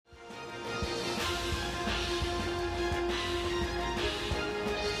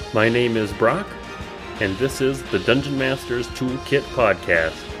My name is Brock, and this is the Dungeon Masters Toolkit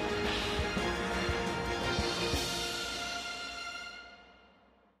Podcast.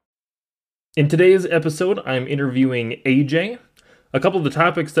 In today's episode, I'm interviewing AJ. A couple of the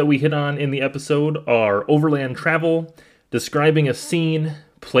topics that we hit on in the episode are overland travel, describing a scene,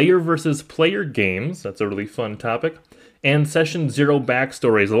 player versus player games, that's a really fun topic, and Session Zero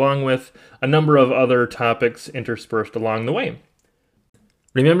backstories, along with a number of other topics interspersed along the way.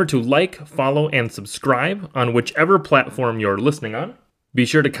 Remember to like, follow, and subscribe on whichever platform you're listening on. Be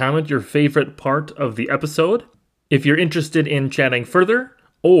sure to comment your favorite part of the episode. If you're interested in chatting further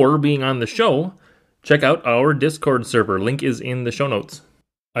or being on the show, check out our Discord server. Link is in the show notes.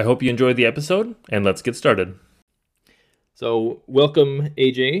 I hope you enjoyed the episode, and let's get started. So, welcome,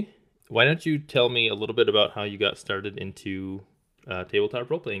 AJ. Why don't you tell me a little bit about how you got started into tabletop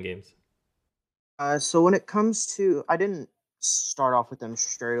role-playing games? So when it comes to, I didn't start off with them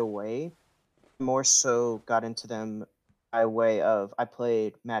straight away. More so got into them by way of, I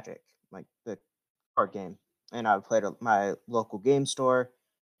played Magic, like the card game, and I played at my local game store,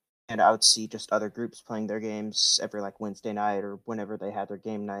 and I would see just other groups playing their games every like Wednesday night or whenever they had their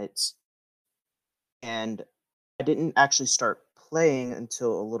game nights. And I didn't actually start playing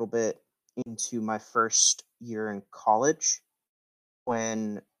until a little bit into my first year in college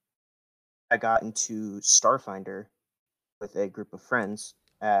when I got into Starfinder with a group of friends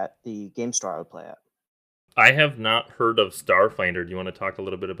at the game store I would play at. I have not heard of Starfinder. Do you want to talk a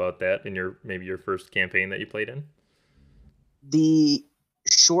little bit about that in your first campaign that you played in? The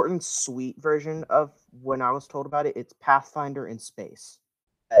short and sweet version of when I was told about it, it's Pathfinder in space.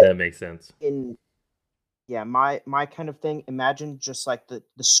 That makes sense. In my kind of thing, imagine just like the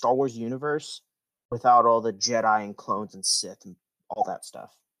Star Wars universe without all the Jedi and clones and Sith and all that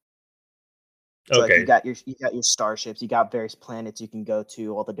stuff. So like Okay, you got your starships, you got various planets you can go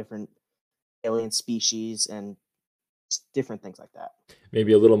to, all the different alien species and just different things like that.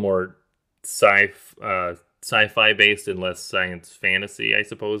 maybe a little more sci-fi based and less science fantasy, I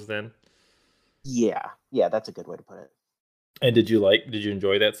suppose. Then. Yeah, that's a good way to put it. And did you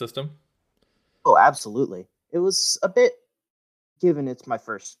enjoy that system? Oh, absolutely. It was a bit, given it's my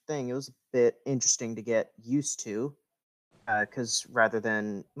first thing, it was a bit interesting to get used to, because rather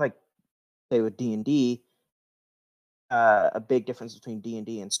than like say with D&D, a big difference between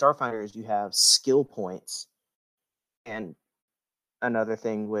D&D and Starfinder is you have skill points, and another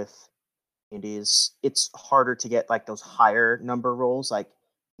thing with D&D is it's harder to get like those higher number rolls, like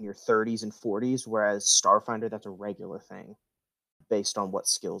in your 30s and 40s, whereas Starfinder, that's a regular thing based on what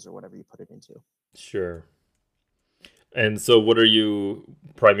skills or whatever you put it into. Sure. And so, what are you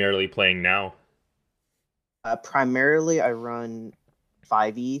primarily playing now? Primarily, I run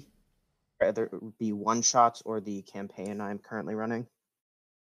 5e, whether it would be one shots or the campaign I'm currently running.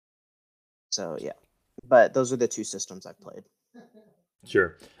 So yeah, but those are the two systems I've played.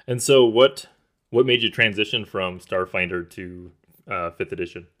 Sure. And so, what made you transition from Starfinder to Fifth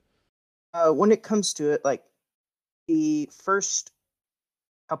Edition? When it comes to it, like the first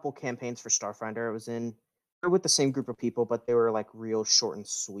couple campaigns for Starfinder, I was in, they're with the same group of people, but they were like real short and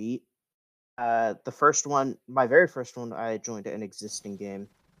sweet. The first one, my very first one, I joined an existing game.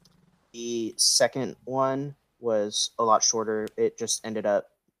 The second one was a lot shorter. It just ended up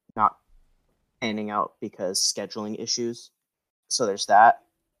not panning out because scheduling issues. So there's that.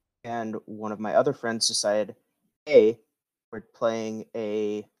 And one of my other friends decided, hey, we're playing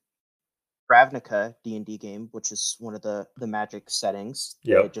a Ravnica D&D game, which is one of the Magic settings.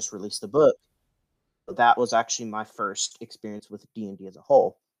 They Yep. just released the book. So that was actually my first experience with D&D as a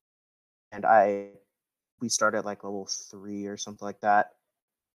whole. And we started at like level 3 or something like that.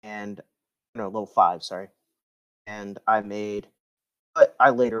 And no, level 5, sorry. And but I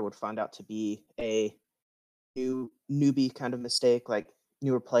later would find out to be a newbie kind of mistake, like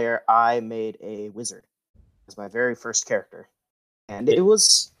newer player. I made a wizard as my very first character, and it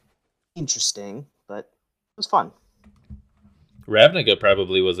was interesting, but it was fun. Ravnica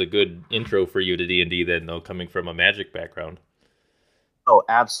probably was a good intro for you to D&D then, though, coming from a Magic background. Oh,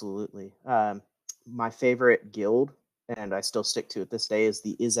 absolutely. My favorite guild, and I still stick to it this day, is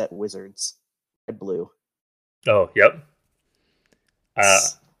the Izzet Wizards, Red Blue. Oh, yep.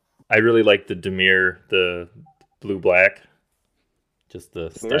 I really like the Demir, the blue black, just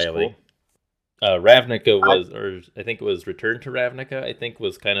the Mirror's styling. cool. Ravnica I was, or I think it was Return to Ravnica, I think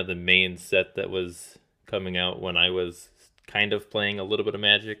was kind of the main set that was coming out when I was kind of playing a little bit of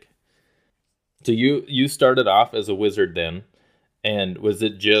Magic. So you started off as a wizard then, and was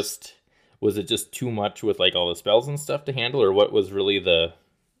it just too much with like all the spells and stuff to handle, or what was really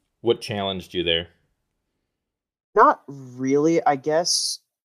what challenged you there? Not really, I guess.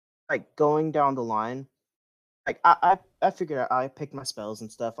 like going down the line, like I figured out I picked my spells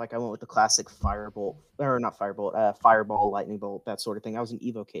and stuff. Like I went with the classic firebolt or not firebolt, fireball, lightning bolt, that sort of thing. I was an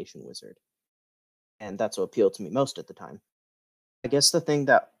evocation wizard, and that's what appealed to me most at the time. I guess the thing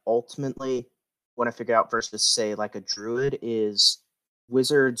that ultimately, when I figured out versus say like a druid, is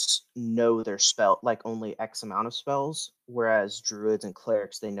wizards know their spell like only X amount of spells, whereas druids and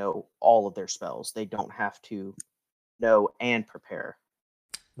clerics they know all of their spells. They don't have to know and prepare.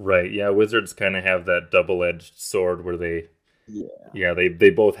 Right. Yeah, wizards kind of have that double-edged sword where they Yeah. yeah, they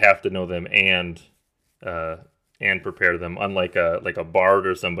both have to know them uh and prepare them, unlike a bard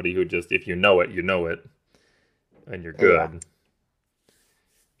or somebody who just if you know it and you're Yeah, good.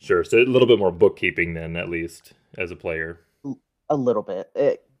 Sure. So a little bit more bookkeeping then at least as a player. a little bit.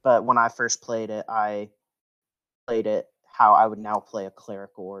 But when I first played it, I played it how I would now play a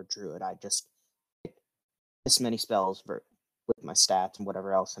cleric or a druid. I just this many spells with my stats and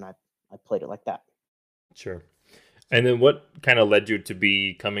whatever else, and I played it like that. Sure. And then what kind of led you to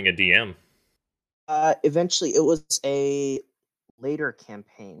becoming a DM? Eventually, it was a later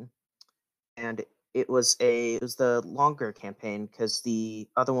campaign, and it was the longer campaign because the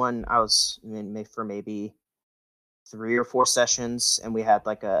other one I was in for maybe 3 or 4 sessions, and we had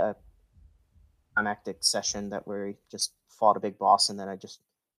like a climactic session that we just fought a big boss, and then I just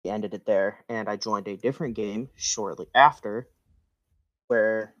ended it there. And I joined a different game shortly after,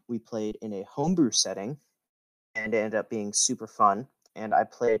 where we played in a homebrew setting, and it ended up being super fun. And I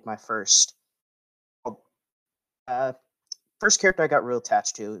played my uh, first character I got real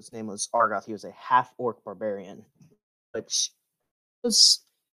attached to. His name was Argoth. He was a half orc barbarian, which was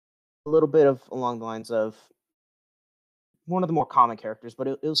a little bit of along the lines of one of the more common characters, but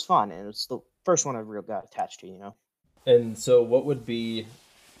it was fun, and it was the first one I real got attached to. And so what would be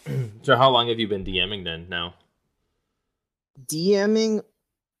so how long have you been DMing then now? DMing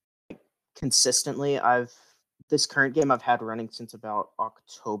consistently. I've this current game I've had running since about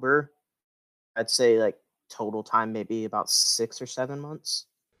October. I'd say like total time maybe about 6 or 7 months.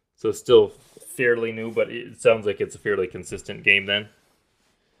 So still fairly new, but it sounds like it's a fairly consistent game then.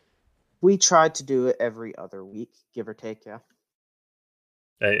 We tried to do it every other week, give or take. Yeah,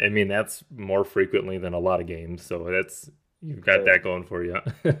 I mean that's more frequently than a lot of games, so that's you've oh got yeah. that going for you.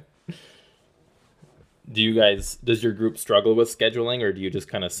 Does your group struggle with scheduling, or do you just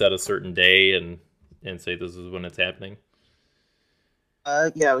kind of set a certain day and say this is when it's happening?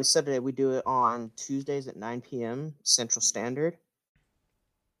 Yeah, we said it. We do it on Tuesdays at 9 p.m. Central Standard,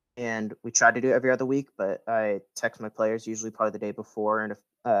 and we try to do it every other week. But I text my players usually probably the day before and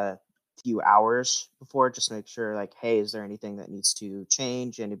a few hours before, just to make sure like, hey, is there anything that needs to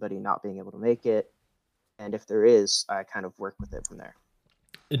change? Anybody not being able to make it? And if there is, I kind of work with it from there.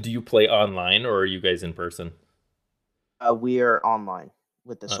 Do you play online or are you guys in person? We are online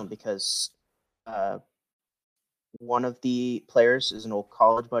with this Uh, one because uh, one of the players is an old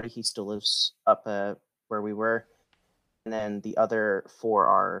college buddy. He still lives up where we were, and then the other four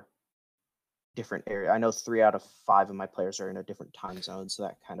are different area. I know 3 out of 5 of my players are in a different time zone, so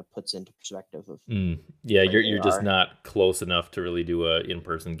that kind of puts into perspective of yeah, where they you're just are. not close enough to really do a in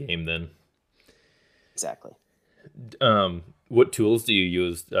person game then. Exactly. What tools do you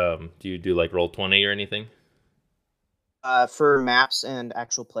use? Do you do like Roll20 or anything? For maps and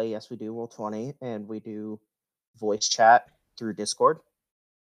actual play, yes, we do Roll20, and we do voice chat through Discord.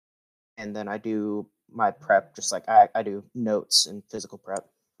 And then I do my prep, just like I do notes and physical prep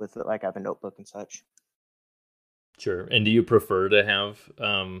with like I have a notebook and such. Sure. And do you prefer to have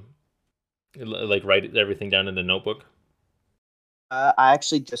like write everything down in the notebook? I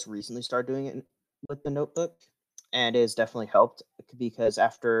actually just recently started doing it with the notebook, and it has definitely helped because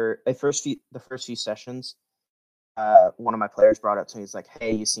after the first few sessions, one of my players brought up to me. He's like,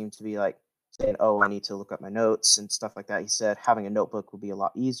 "Hey, you seem to be like saying, oh, I need to look up my notes and stuff like that." He said having a notebook would be a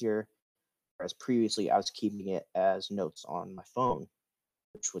lot easier, whereas previously I was keeping it as notes on my phone,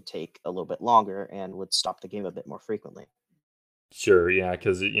 which would take a little bit longer and would stop the game a bit more frequently. Sure, yeah,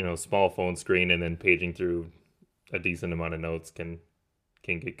 because small phone screen and then paging through a decent amount of notes can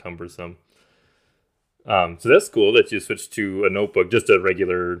get cumbersome. So that's cool that you switched to a notebook, just a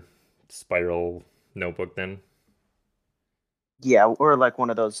regular spiral notebook then. Yeah, or like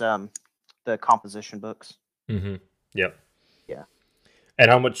one of those the composition books. Mm-hmm. Yep. Yeah. And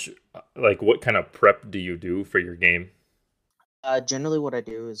how much, like, what kind of prep do you do for your game? Generally, what I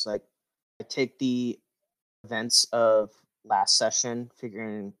do is like I take the events of last session,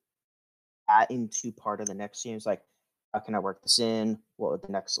 figuring that into part of the next scene. It's like, how can I work this in? What would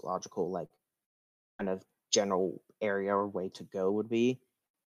the next logical, like, kind of general area or way to go would be?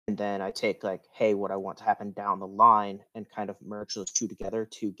 and then I take like, hey, what I want to happen down the line, and kind of merge those two together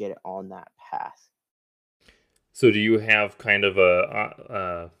to get it on that path. So do you have kind of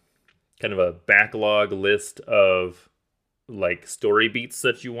a backlog list of like story beats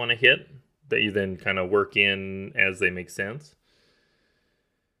that you want to hit that you then kind of work in as they make sense?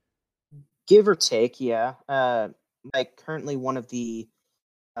 Give or take, yeah. Like currently one of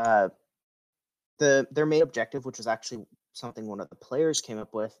uh their main objective, which was actually something one of the players came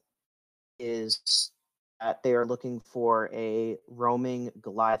up with, is that they are looking for a roaming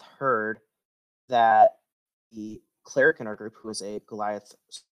Goliath herd that the cleric in our group, who is a Goliath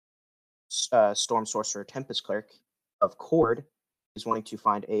Storm Sorcerer Tempest cleric of Cord, is wanting to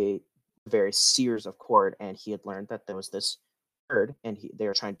find a various seers of Cord, and he had learned that there was this herd, and they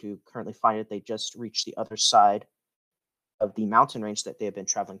are trying to currently find it. They just reached the other side of the mountain range that they have been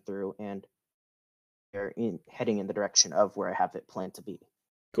traveling through, and they're heading in the direction of where I have it planned to be.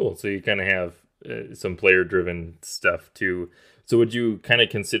 Cool. So you kind of have some player driven stuff too. So would you kind of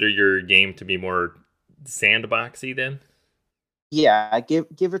consider your game to be more sandboxy then? Yeah, I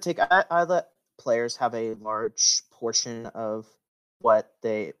give or take. I let players have a large portion of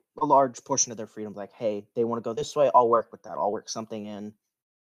their freedom. Like, hey, they want to go this way, I'll work with that. I'll work something in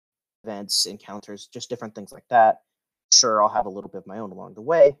events, encounters, just different things like that. Sure, I'll have a little bit of my own along the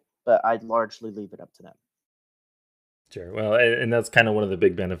way, but I'd largely leave it up to them. Sure. Well, and that's kind of one of the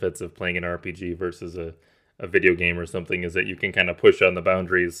big benefits of playing an RPG versus a video game or something is that you can kind of push on the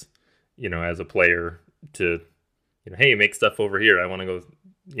boundaries, as a player to, hey, make stuff over here. I want to go,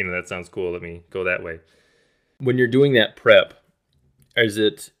 that sounds cool. Let me go that way. When you're doing that prep, are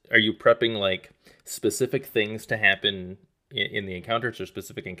you prepping like specific things to happen in the encounters or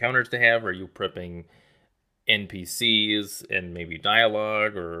specific encounters to have? Or are you prepping NPCs and maybe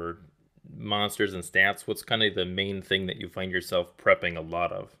dialogue or monsters and stats? What's kind of the main thing that you find yourself prepping a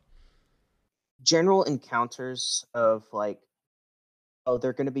lot of? General encounters of like, oh,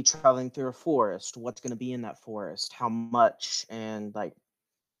 they're going to be traveling through a forest. What's going to be in that forest? How much? And like,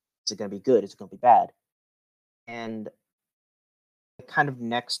 is it going to be good? Is it going to be bad? And the kind of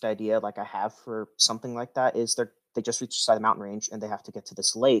next idea like I have for something like that is they just reach the side of the mountain range and they have to get to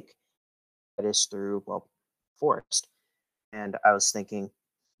this lake that is through, well, forest. And I was thinking,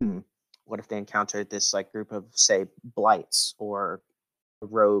 hmm, what if they encountered this like group of, say, blights or a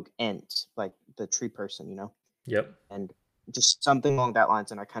rogue ent, like the tree person, Yep. and just something along that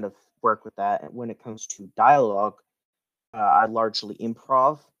lines. And I kind of work with that. And when it comes to dialogue, I largely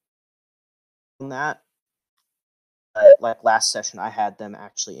improv on that. Like last session, I had them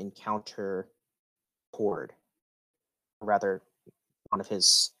actually encounter Cord, or rather, one of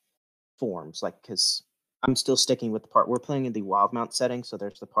his forms. Like, because I'm still sticking with the part we're playing in the Wildmount setting, so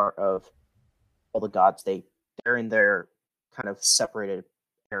there's the part of all the gods they're in their kind of separated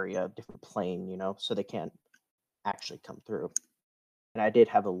area, different plane, so they can't actually come through. And I did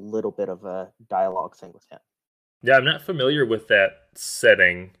have a little bit of a dialogue thing with him. Yeah, I'm not familiar with that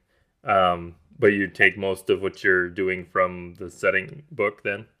setting, but you take most of what you're doing from the setting book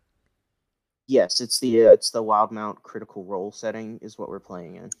then? Yes, it's the Wildmount Critical Role setting is what we're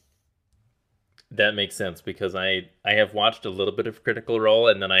playing in. That makes sense because I have watched a little bit of Critical Role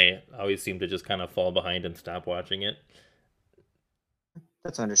and then I always seem to just kind of fall behind and stop watching it.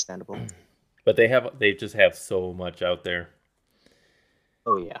 That's understandable. But they just have so much out there.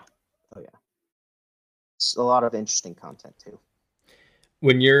 Oh yeah, oh yeah. It's a lot of interesting content too.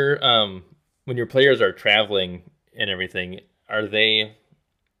 When when your players are traveling and everything, are they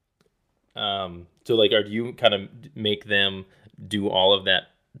so like are do you kind of make them do all of that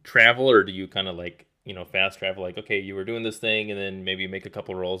travel or do you kind of like, fast travel like okay, you were doing this thing and then maybe make a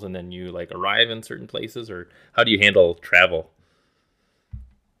couple rolls and then you like arrive in certain places or how do you handle travel?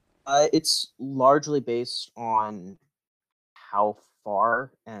 It's largely based on how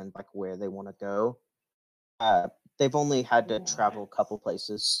far and like where they want to go. Uh, they've only had to travel a couple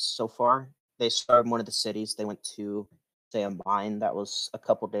places so far. They started in one of the cities. They went to, say, a mine that was a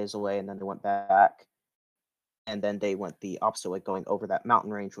couple days away, and then they went back. And then they went the opposite way, going over that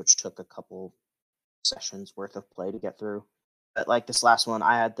mountain range, which took a couple sessions worth of play to get through. But like this last one,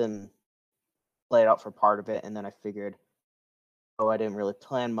 I had them play it out for part of it, and then I figured, oh, I didn't really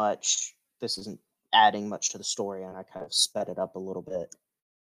plan much. This isn't adding much to the story, and I kind of sped it up a little bit.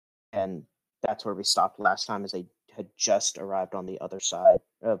 And that's where we stopped last time, as they had just arrived on the other side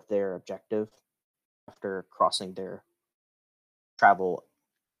of their objective after crossing their travel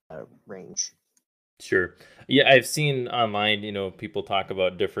range. Sure. Yeah, I've seen online, people talk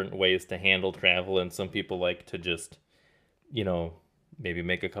about different ways to handle travel and some people like to just, you know, maybe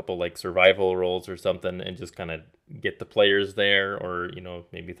make a couple like survival rolls or something and just kind of get the players there, or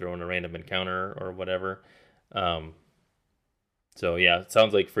maybe throw in a random encounter or whatever. Um, so yeah, it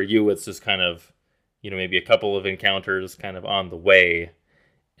sounds like for you it's just kind of maybe a couple of encounters kind of on the way,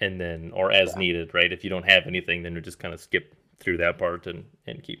 and then or as Yeah. needed, right? If you don't have anything, then you just kind of skip through that part and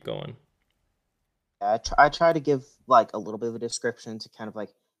keep going. I try to give like a little bit of a description to kind of like,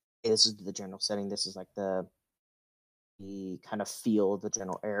 hey, this is the general setting. This is like the kind of feel of the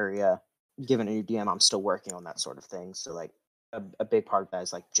general area. Given a new DM, I'm still working on that sort of thing. So like a big part of that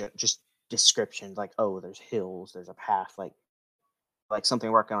is like just description. Like, oh, there's hills, there's a path. Like something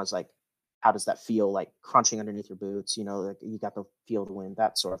I'm working on is like, how does that feel? Like crunching underneath your boots. Like you got the feel of the wind.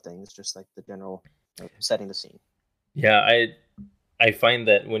 That sort of thing. It's just like the general setting the scene. Yeah, I find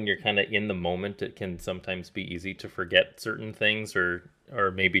that when you're kind of in the moment, it can sometimes be easy to forget certain things, or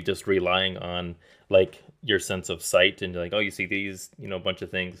maybe just relying on like your sense of sight and like, oh, you see these, a bunch of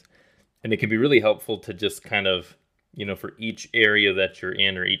things. And it can be really helpful to just kind of, for each area that you're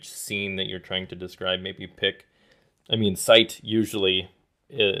in or each scene that you're trying to describe, maybe pick. I mean, sight usually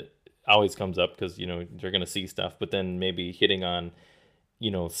it always comes up because, you're going to see stuff, but then maybe hitting on,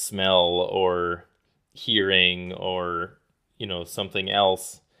 smell or hearing or, something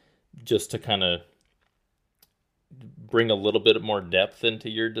else, just to kind of bring a little bit more depth into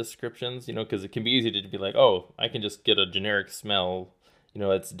your descriptions, because it can be easy to be like, oh, I can just get a generic smell,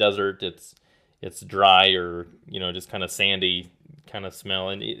 it's desert, it's dry, or just kind of sandy kind of smell,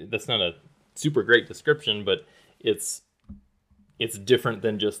 and that's not a super great description, but it's it's different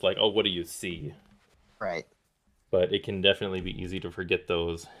than just like, oh, what do you see? Right. But it can definitely be easy to forget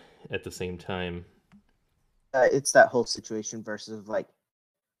those at the same time. It's that whole situation versus like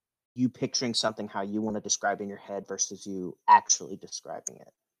you picturing something how you want to describe in your head versus you actually describing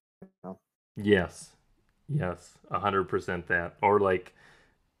it. You know? Yes, yes, 100% that. Or like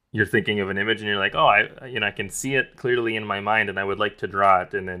you're thinking of an image and you're like, oh, I can see it clearly in my mind and I would like to draw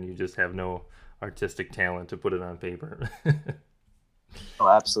it, and then you just have no artistic talent to put it on paper. Oh,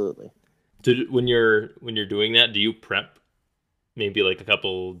 absolutely. When you're doing that, do you prep maybe like a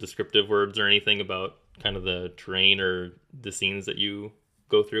couple descriptive words or anything about kind of the terrain or the scenes that you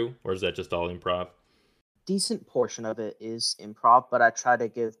go through, or is that just all improv? Decent portion of it is improv, but I try to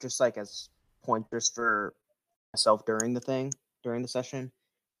give just like as pointers for myself during the session.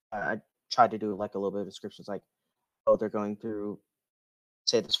 I try to do like a little bit of descriptions, like, oh, they're going through,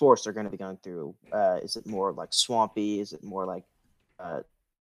 say, this forest they're going to be going through. Is it more like swampy? Is it more like, uh,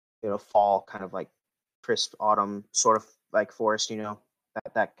 fall, kind of like crisp autumn sort of like forest?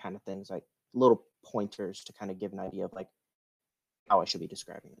 That kind of things, like little pointers to kind of give an idea of like how I should be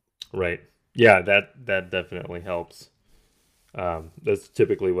describing it. Right. Yeah, that definitely helps. That's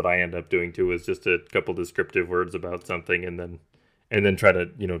typically what I end up doing too, is just a couple descriptive words about something, and then try to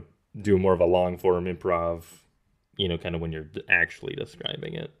do more of a long form improv, kind of when you're actually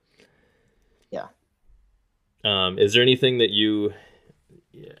describing it. Yeah. Is there anything that you,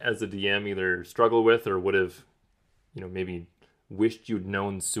 as a DM, either struggle with or would have, maybe wished you'd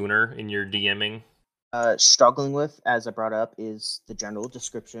known sooner in your DMing? Struggling with, as I brought up, is the general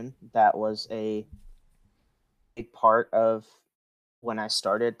description. That was a big part of when I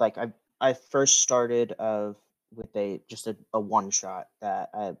started. Like I first started with a one shot that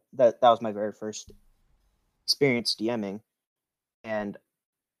was my very first experience DMing, and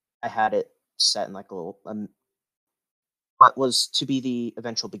I had it set in like a little what was to be the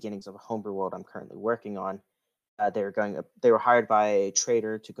eventual beginnings of a homebrew world I'm currently working on. They were hired by a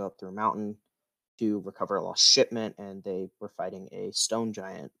trader to go up through a mountain to recover a lost shipment, and they were fighting a stone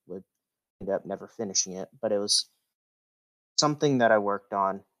giant. Would end up never finishing it, but it was something that I worked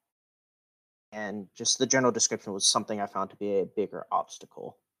on, and just the general description was something I found to be a bigger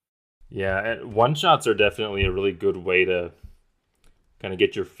obstacle. Yeah, one shots are definitely a really good way to kind of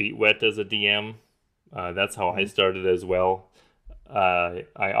get your feet wet as a DM. That's how I Mhm. started as well. I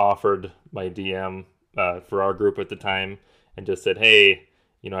offered my DM for our group at the time and just said, hey,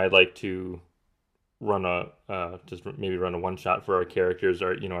 I'd like to run a just maybe run a one shot for our characters.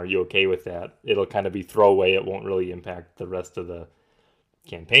 Are you okay with that? It'll kind of be throwaway. It won't really impact the rest of the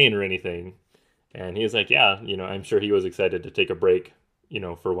campaign or anything. And he was like, yeah, I'm sure he was excited to take a break,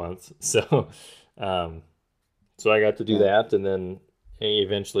 for once. Um, so I got to do Yeah. that, and then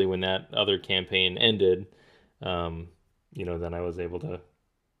eventually, when that other campaign ended, um, then I was able to.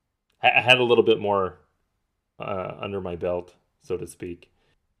 I had a little bit more under my belt, so to speak.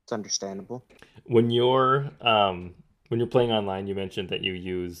 It's understandable. When you're playing online, you mentioned that you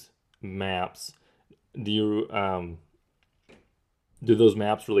use maps. Do you do those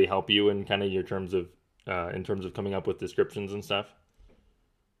maps really help you in kind of your terms of in terms of coming up with descriptions and stuff?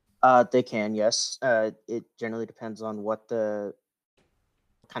 They can, yes. It generally depends on what kind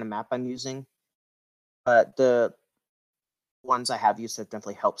of map I'm using. But the ones I have used have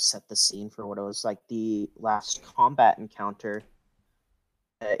definitely helped set the scene for what it was like. The last combat encounter,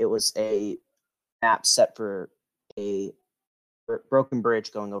 it was a map set for a broken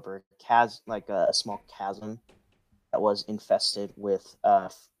bridge going over a chasm, like a small chasm that was infested with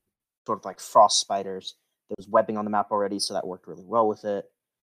sort of like frost spiders. There was webbing on the map already, so that worked really well with it.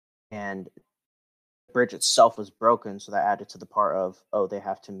 And the bridge itself was broken, so that added to the part of, oh, they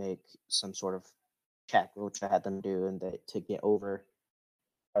have to make some sort of check, which I had them do, and to get over,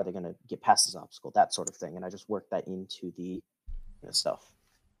 are they going to get past this obstacle, that sort of thing. And I just worked that into the stuff.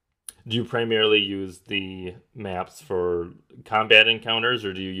 Do you primarily use the maps for combat encounters,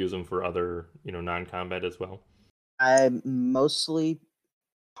 or do you use them for other, non-combat as well? I'm mostly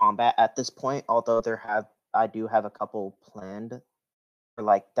combat at this point, although I do have a couple planned for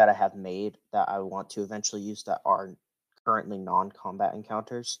like that I have made that I want to eventually use that are currently non-combat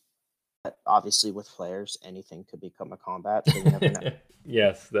encounters. But obviously, with players, anything could become a combat, so you never know.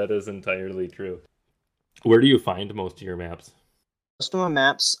 Yes, that is entirely true. Where do you find most of your maps? Most of my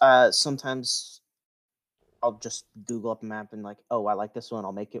maps, sometimes I'll just Google up a map and like, oh, I like this one,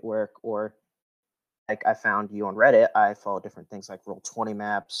 I'll make it work. Or like I found you on Reddit, I follow different things like Roll20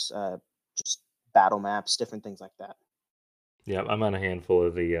 maps, just battle maps, different things like that. Yeah, I'm on a handful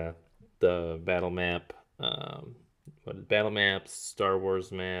of the battle map, battle maps, Star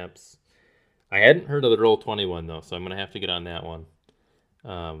Wars maps. I hadn't heard of the Roll20 one though, so I'm gonna have to get on that one.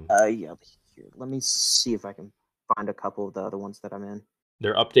 Yeah, here, let me see if I can find a couple of the other ones that I'm in.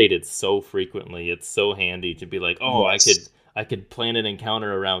 They're updated so frequently. It's so handy to be like, oh, Yes. I could plan an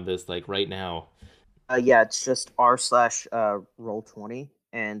encounter around this like right now. Yeah, it's just r/, Roll20,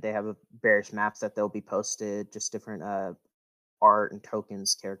 and they have various maps that they'll be posted, just different art and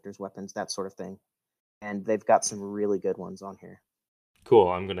tokens, characters, weapons, that sort of thing. And they've got some really good ones on here.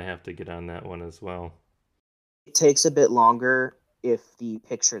 Cool. I'm gonna have to get on that one as well. It takes a bit longer if the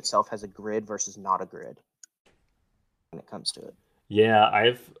picture itself has a grid versus not a grid when it comes to it. Yeah,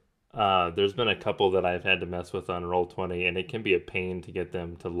 I've there's been a couple that I've had to mess with on Roll20, and it can be a pain to get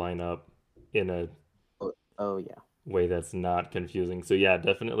them to line up in a Oh yeah. way that's not confusing. So yeah,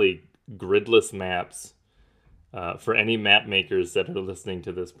 definitely gridless maps. For any map makers that are listening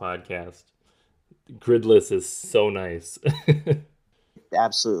to this podcast, gridless is so nice. It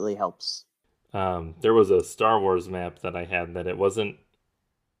absolutely helps. There was a Star Wars map that I had that it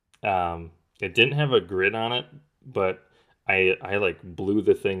didn't have a grid on it, but I like blew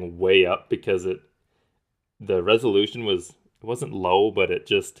the thing way up because the resolution it wasn't low, but it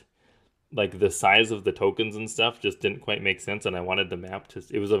just like the size of the tokens and stuff just didn't quite make sense, and I wanted the map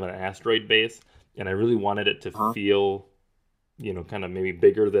it was of an asteroid base, and I really wanted it to Huh? feel, kind of maybe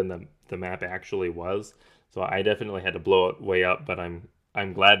bigger than the map actually was. So I definitely had to blow it way up, but I'm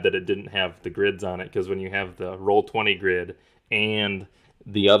glad that it didn't have the grids on it, because when you have the Roll20 grid and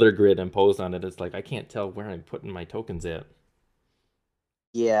the other grid imposed on it, it's like I can't tell where I'm putting my tokens at.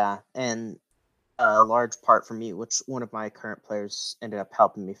 Yeah, and a large part for me, which one of my current players ended up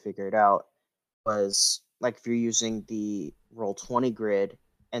helping me figure it out, was like if you're using the Roll20 grid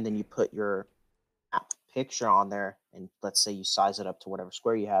and then you put your map picture on there, and let's say you size it up to whatever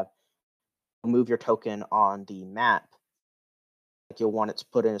square you have, move your token on the map. Like you'll want it to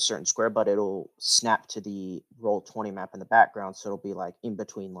put in a certain square, but it'll snap to the Roll20 map in the background, so it'll be like in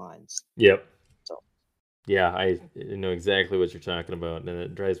between lines. Yep. So Yeah, I know exactly what you're talking about, and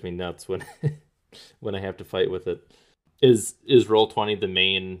it drives me nuts when when I have to fight with it. Is Roll20 the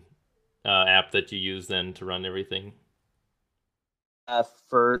main app that you use then to run everything?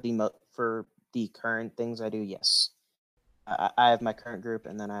 for the current things I do, yes. I have my current group,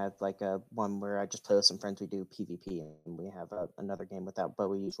 and then I have like a one where I just play with some friends. We do PvP, and we have another game with that, but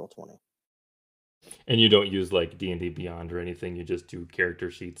we use Roll20. And you don't use like D&D Beyond or anything. You just do character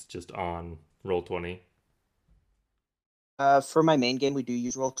sheets just on Roll20. For my main game, we do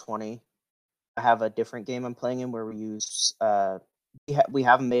use Roll20. I have a different game I'm playing in where we use we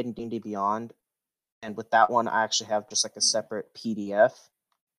have made in D&D Beyond, and with that one, I actually have just like a separate PDF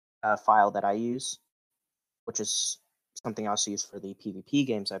file that I use, which is something I also use for the PvP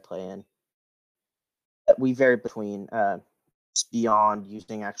games I play in. We vary between just Beyond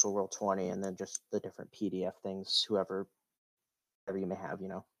using actual Roll20 and then just the different PDF things, whatever you may have,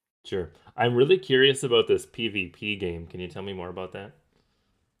 Sure. I'm really curious about this PvP game. Can you tell me more about that?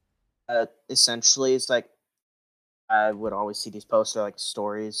 Essentially, it's like I would always see these posts or like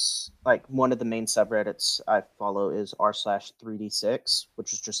stories. Like one of the main subreddits I follow is r/3d6,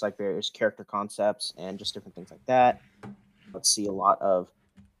 which is just like various character concepts and just different things like that. Let's see a lot of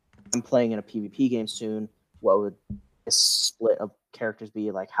I'm playing in a PvP game soon. What would this split of characters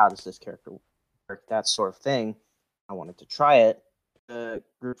be like? How does this character work? That sort of thing. I wanted to try it. The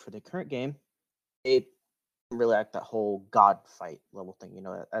group for the current game, they really like that whole god fight level thing,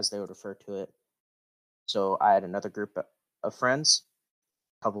 as they would refer to it. So I had another group of friends.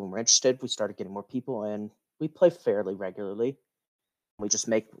 A couple of them were interested. We started getting more people, and we play fairly regularly. We just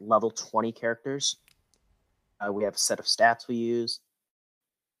make level 20 characters. We have a set of stats we use,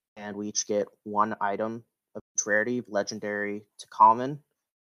 and we each get one item of each rarity, legendary to common,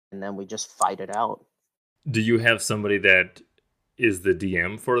 and then we just fight it out. Do you have somebody that is the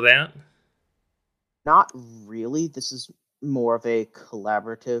DM for that? Not really. This is more of a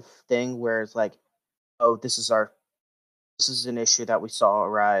collaborative thing where it's like, oh, this is an issue that we saw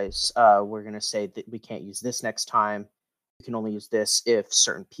arise. We're gonna say that we can't use this next time. We can only use this if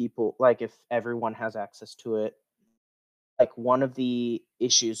certain people, like if everyone has access to it. Like one of the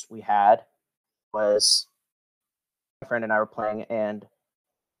issues we had was my friend and I were playing, and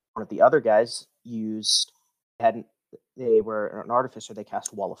one of the other guys hadn't they were an artificer. They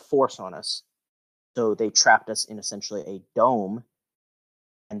cast Wall of Force on us, so they trapped us in essentially a dome.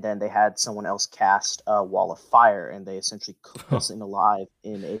 And then they had someone else cast a Wall of Fire, and they essentially cooked us in alive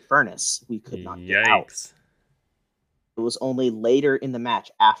in a furnace. We could not get out. Yikes. It was only later in the match,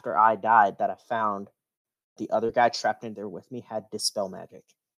 after I died, that I found the other guy trapped in there with me had Dispel Magic.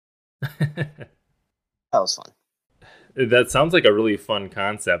 That was fun. That sounds like a really fun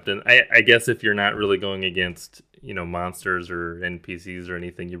concept. And I guess if you're not really going against, monsters or NPCs or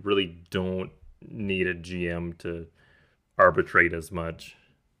anything, you really don't need a GM to arbitrate as much.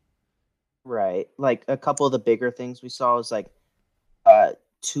 Right. Like a couple of the bigger things we saw was like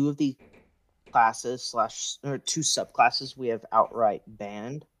two of the classes or two subclasses we have outright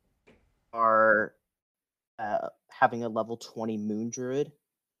banned are having a level 20 Moon Druid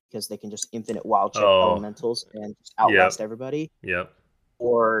because they can just infinite wild check elementals and just outlast everybody. Yep.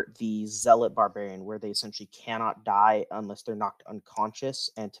 Or the Zealot Barbarian, where they essentially cannot die unless they're knocked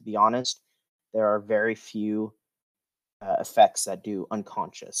unconscious. And to be honest, there are very few effects that do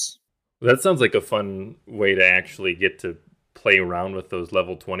unconscious. That sounds like a fun way to actually get to play around with those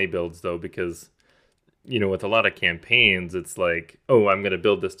level 20 builds, though, because, with a lot of campaigns, it's like, oh, I'm going to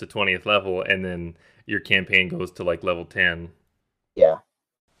build this to 20th level, and then your campaign goes to like level 10. Yeah.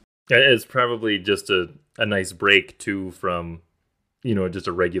 It's probably just a nice break, too, from, just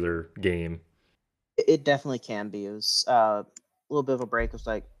a regular game. It definitely can be. It was a little bit of a break. It was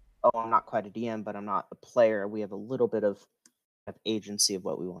like, oh, I'm not quite a DM, but I'm not a player. We have a little bit of agency of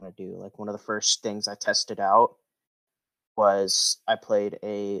what we want to do. Like one of the first things I tested out was I played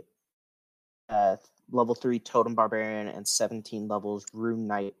a level 3 Totem Barbarian and 17 levels Rune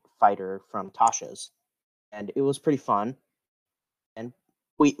Knight Fighter from Tasha's, and it was pretty fun. And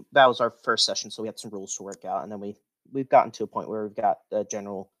that was our first session, so we had some rules to work out, and then we've gotten to a point where we've got a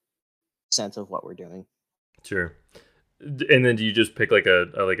general sense of what we're doing. Sure. And then do you just pick like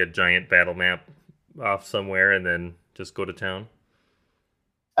a giant battle map off somewhere and then just go to town?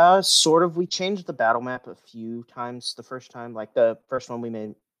 Sort of. We changed the battle map a few times. The first time, like the first one, we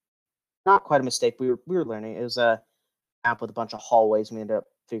made not quite a mistake. We were learning. It was a map with a bunch of hallways. We ended up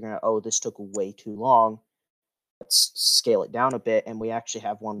figuring out, oh, this took way too long. Let's scale it down a bit. And we actually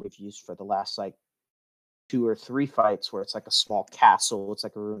have one we've used for the last like 2 or 3 fights where it's like a small castle. It's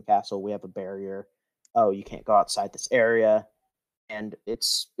like a ruined castle. We have a barrier. Oh, you can't go outside this area, and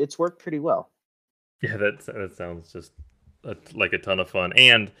it's worked pretty well. Yeah, that sounds just like a ton of fun,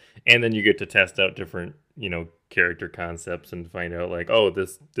 and then you get to test out different character concepts and find out like, oh,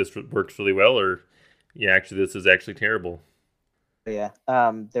 this works really well, or yeah, actually this is actually terrible. Yeah.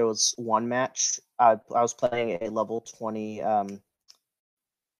 There was one match. I was playing a level 20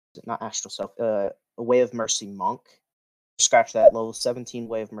 not Astral Self, a Way of Mercy Monk. Scratch that, level 17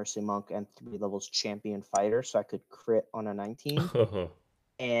 Way of Mercy Monk and 3 levels Champion Fighter, so I could crit on a 19.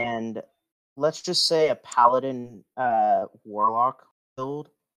 And let's just say a Paladin Warlock build,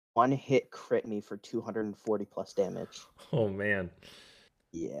 one hit crit me for 240 plus damage. Oh man.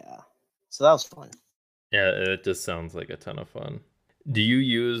 Yeah. So that was fun. Yeah, it just sounds like a ton of fun. Do you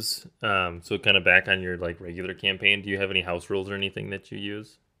use so kind of back on your like regular campaign, do you have any house rules or anything that you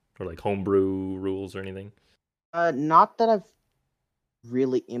use? Or like homebrew rules or anything? Not that I've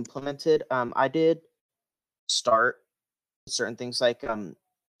really implemented. I did start certain things like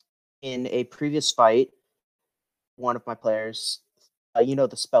in a previous fight, one of my players, the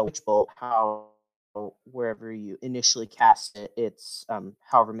spell Witch Bolt, how wherever you initially cast it, it's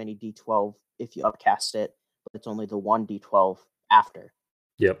however many D12 if you upcast it, but it's only the one D12 after.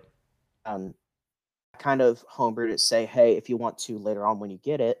 Yep. I kind of homebrewed it, say, hey, if you want to later on when you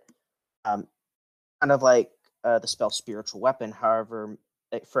get it, Um, Kind of like the spell Spiritual Weapon. However,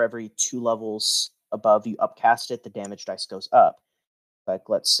 like, for every 2 levels above you upcast it, the damage dice goes up. Like,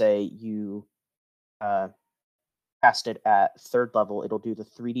 let's say you uh, cast it at 3rd level, it'll do the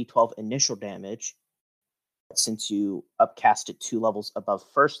 3d12 initial damage. But since you upcast it 2 levels above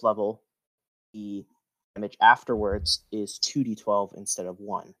 1st level, the damage afterwards is 2d12 instead of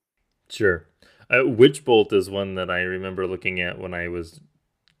 1. Sure. Witch Bolt is one that I remember looking at when I was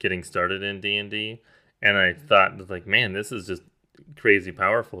getting started in D&D, and I thought, like, man, this is just crazy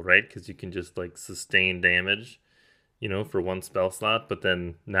powerful, right? Because you can just, like, sustain damage, for one spell slot, but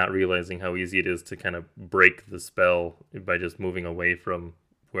then not realizing how easy it is to kind of break the spell by just moving away from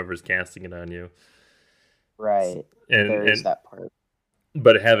whoever's casting it on you. Right. And There is and that part.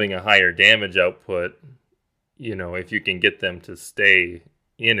 but having a higher damage output, if you can get them to stay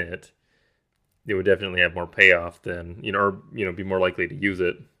in it, it would definitely have more payoff than, or be more likely to use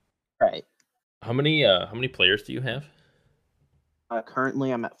it. Right. How many players do you have?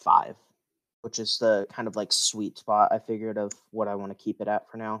 Currently, I'm at 5, which is the kind of like sweet spot I figured of what I want to keep it at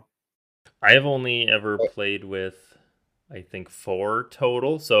for now. I have only ever Eh, played with, I think, 4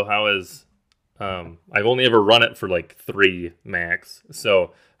 total. So I've only ever run it for like 3 max.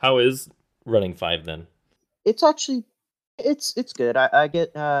 So how is running 5 then? It's actually it's good. I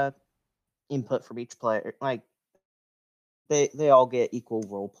get input from each player. Like they all get equal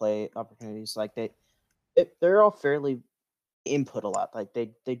role play opportunities. Like they're all fairly input a lot. Like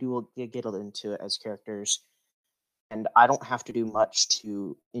they get into it as characters, and I don't have to do much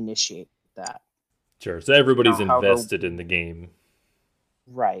to initiate that. Sure. So everybody's However, invested in the game.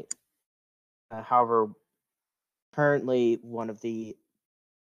 right. However, currently one of the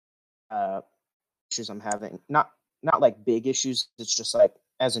uh, issues I'm having, not like big issues. It's just like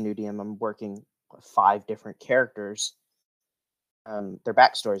as a new DM, I'm working with 5 different characters, their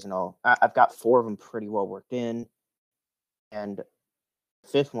backstories and all. I've got 4 of them pretty well worked in, and the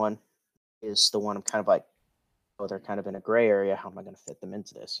 5th one is the one I'm kind of like, oh, they're kind of in a gray area. How am I going to fit them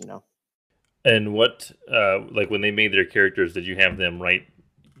into this? And what, like when they made their characters, did you have them write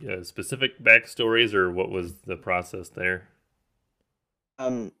specific backstories, or what was the process there?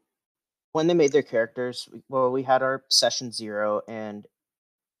 Um, when they made their characters, well, we had our session 0, and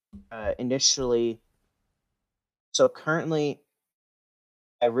initially, so currently,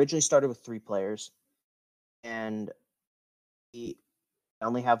 I originally started with 3 players, and we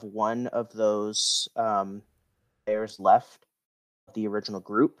only have one of those players left of the original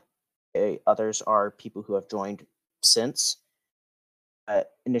group. Others are people who have joined since.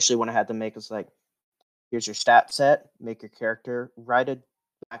 Initially, when I had them make, it's like, here's your stat set, make your character, write a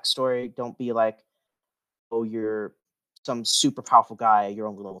backstory. Don't be like, oh, you're some super powerful guy, you're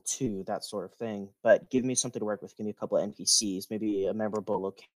only level 2, that sort of thing. But give me something to work with. Give me a couple of NPCs, maybe a memorable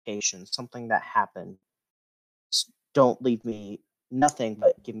location, something that happened. Just don't leave me nothing,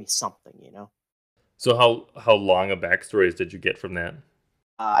 but give me something. So how long of backstories did you get from that?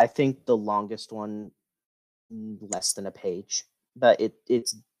 I think the longest one, less than a page, but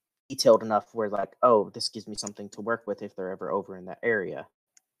it's detailed enough where like, oh, this gives me something to work with if they're ever over in that area,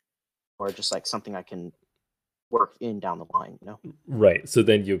 or just like something I can work in down the line. Right. So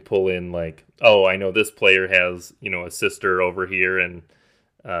then you pull in like, oh, I know this player has, a sister over here, and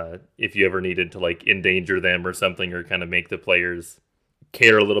if you ever needed to like endanger them or something, or kind of make the players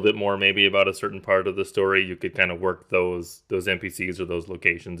care a little bit more maybe about a certain part of the story, you could kind of work those NPCs or those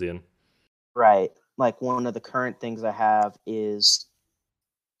locations in. Right. Like one of the current things I have is,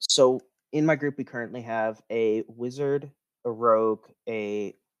 so in my group we currently have a wizard, a rogue,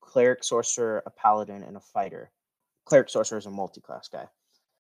 a cleric sorcerer, a paladin, and a fighter. Cleric sorcerer is a multi-class guy.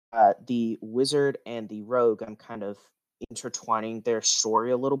 The wizard and the rogue, I'm kind of intertwining their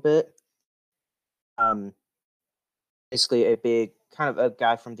story a little bit. Um, Basically, a big kind of a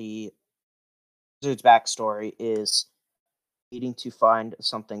guy from the wizard's backstory is needing to find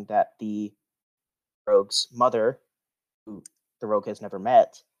something that the rogue's mother, who the rogue has never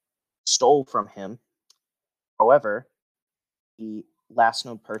met, stole from him. However, the last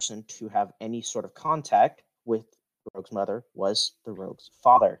known person to have any sort of contact with the rogue's mother was the rogue's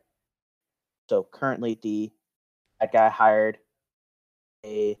father. So currently, that guy hired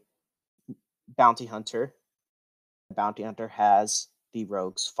a bounty hunter. The bounty hunter has the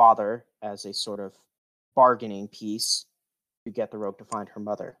rogue's father as a sort of bargaining piece to get the rogue to find her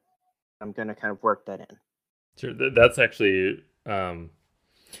mother. I'm going to kind of work that in. Sure, that's actually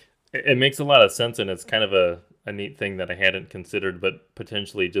it makes a lot of sense, and it's kind of a neat thing that I hadn't considered, but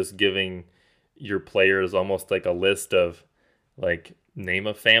potentially just giving your players almost like a list of like name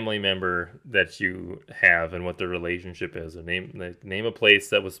a family member that you have and what their relationship is, or name a place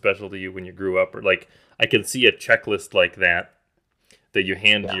that was special to you when you grew up, or like I can see a checklist like that you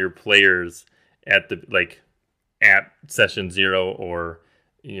hand to Yeah. your players at the like at session 0 or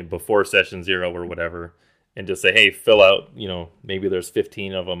before session 0 or whatever, and just say, hey, fill out, maybe there's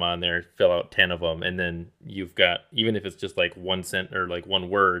 15 of them on there, fill out 10 of them, and then you've got, even if it's just like 1 cent or like one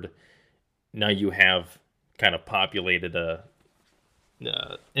word, now you have kind of populated a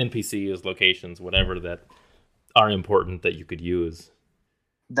NPCs, locations, whatever that are important that you could use.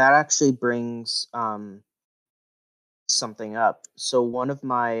 That actually brings something up. So one of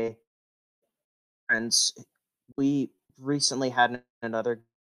my friends, we recently had another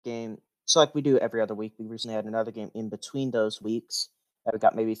game. So like we do every other week, we recently had another game in between those weeks. We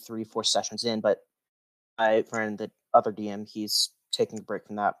got maybe 3, 4 sessions in, but my friend, the other DM, he's taking a break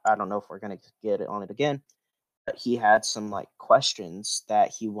from that. I don't know if we're gonna get it on it again. But he had some like questions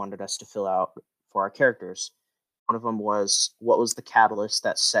that he wanted us to fill out for our characters. One of them was, what was the catalyst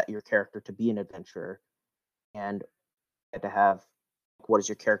that set your character to be an adventurer? And had to have, what is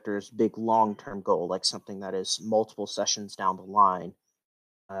your character's big long-term goal, like something that is multiple sessions down the line.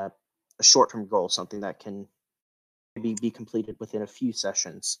 A short-term goal, something that can maybe be completed within a few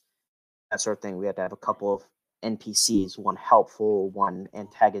sessions, that sort of thing. We had to have a couple of NPCs, one helpful, one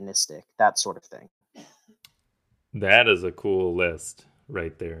antagonistic, that sort of thing. That is a cool list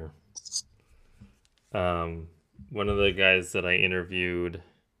right there. Um, One of the guys that I interviewed,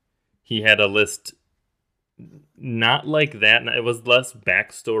 he had a list not like that. It was less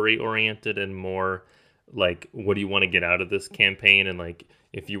backstory oriented and more like, what do you want to get out of this campaign? And like,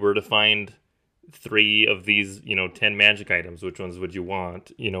 if you were to find 3 of these, 10 magic items, which ones would you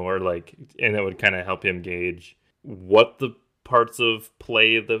want? Or like, and that would kind of help him gauge what the parts of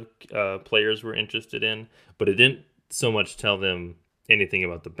play the players were interested in. But it didn't so much tell them anything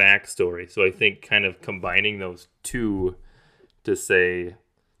about the backstory. So I think kind of combining those two to say,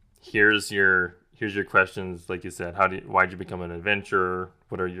 here's your questions, like you said, why'd you become an adventurer,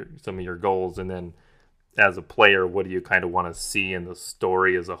 what are some of your goals, and then as a player, what do you kind of want to see in the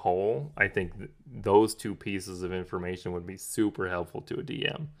story as a whole. I think those 2 pieces of information would be super helpful to a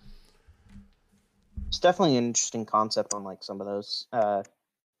DM. It's definitely an interesting concept on like some of those,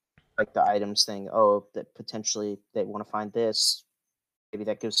 like the items thing. Oh, that potentially they want to find this. Maybe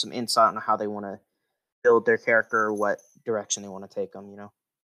that gives some insight on how they want to build their character or what direction they want to take them.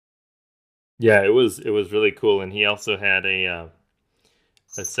 Yeah, it was really cool, and he also had a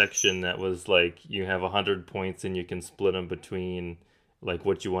section that was like, you have 100 points and you can split them between like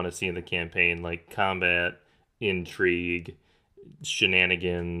what you want to see in the campaign, like combat, intrigue,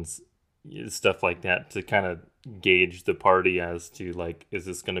 shenanigans, stuff like that, to kind of gauge the party as to like, is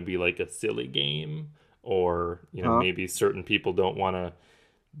this going to be like a silly game, or Huh? maybe certain people don't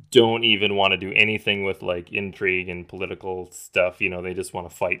even want to do anything with like intrigue and political stuff. They just want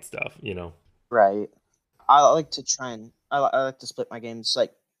to fight stuff. Right. I like to try and I like to split my games.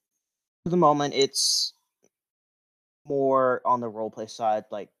 Like for the moment, it's more on the roleplay side.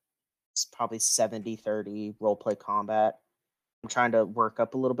 Like it's probably 70-30 roleplay combat. I'm trying to work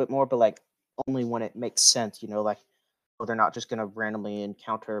up a little bit more, but like only when it makes sense. Like oh, they're not just gonna randomly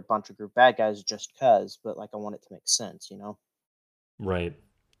encounter a bunch of group bad guys just cause. But like I want it to make sense. Right.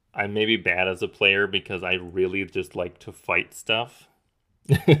 I may be bad as a player because I really just like to fight stuff.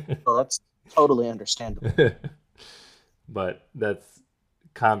 Well, that's totally understandable. But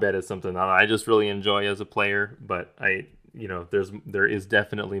combat is something that I just really enjoy as a player, but there is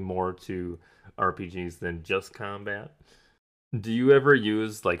definitely more to RPGs than just combat. Do you ever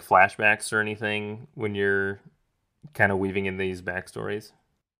use like flashbacks or anything when you're kind of weaving in these backstories?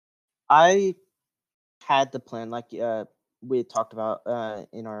 I had the plan, like we had talked about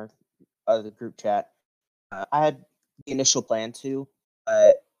in our other group chat. I had the initial plan to, but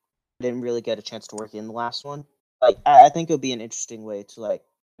I didn't really get a chance to work in the last one. Like I think it would be an interesting way to like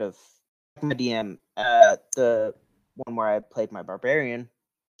kind of my DM. The one where I played my barbarian,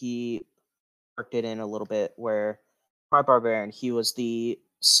 he worked it in a little bit where my barbarian, he was the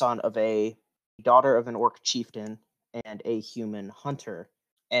son of a daughter of an orc chieftain and a human hunter,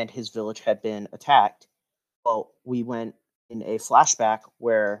 and his village had been attacked. Well, we went in a flashback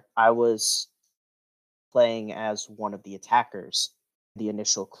where I was playing as one of the attackers. The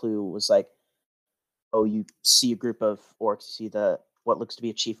initial clue was like, oh, you see a group of orcs, you see the what looks to be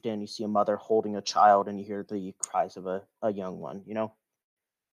a chieftain, you see a mother holding a child, and you hear the cries of a young one, that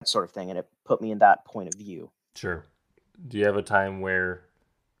sort of thing. And it put me in that point of view. Sure. Do you have a time where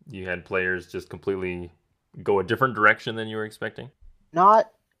you had players just completely go a different direction than you were expecting? Not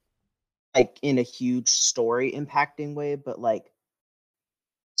like in a huge story impacting way, but like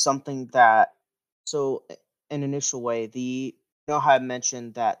something that so an initial way, you know how I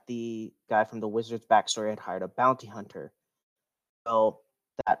mentioned that the guy from the Wizard's backstory had hired a bounty hunter. Well,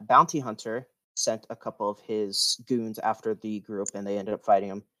 that bounty hunter sent a couple of his goons after the group, and they ended up fighting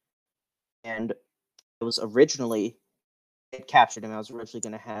him. And it was originally it captured him. I was originally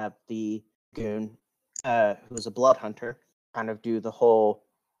going to have the goon, who was a blood hunter, kind of do the whole,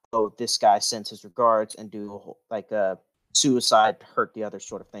 oh, this guy sends his regards and do a whole, like a suicide, hurt the other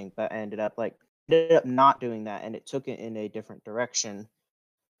sort of thing. But I ended up not doing that, and it took it in a different direction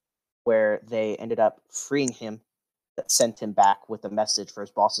where they ended up freeing him, that sent him back with a message for his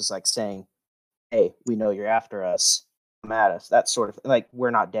bosses, like saying, "Hey, we know you're after us. Come at us." That sort of like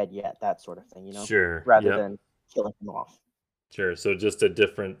we're not dead yet. That sort of thing, Sure. rather Yep. than killing him off. Sure. So just a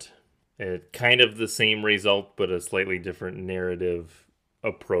different, kind of the same result, but a slightly different narrative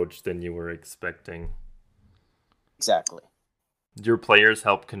approach than you were expecting. Exactly. Do your players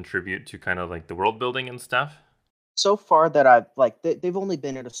help contribute to kind of like the world building and stuff? So far that I've like they've only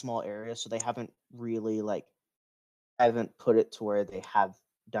been in a small area, so they haven't really like I haven't put it to where they have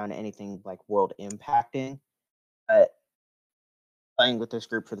done anything like world impacting. But playing with this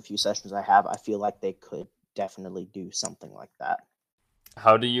group for the few sessions I have, I feel like they could definitely do something like that.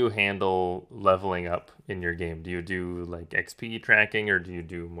 How do you handle leveling up in your game? Do you do like XP tracking or do you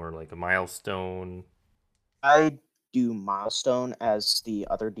do more like a milestone? I do milestone as the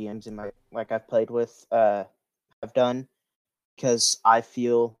other DMs in my like I've played with have done because I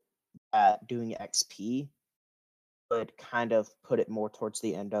feel that doing XP would kind of put it more towards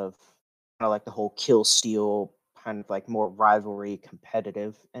the end of kind of like the whole kill steal kind of like more rivalry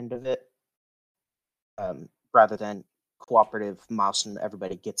competitive end of it, rather than cooperative milestone that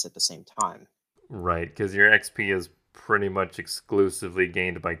everybody gets at the same time. Right, because your XP is pretty much exclusively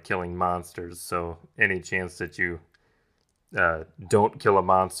gained by killing monsters. So any chance that you don't kill a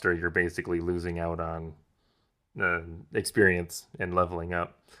monster, you're basically losing out on experience and leveling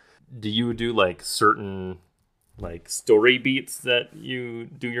up. Do you do like certain like story beats that you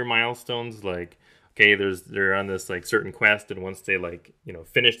do your milestones? Like, okay, they're on this like certain quest, and once they like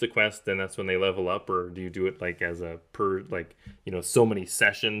finish the quest, then that's when they level up. Or do you do it like as a per like so many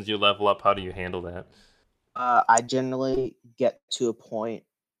sessions you level up? How do you handle that? I generally get to a point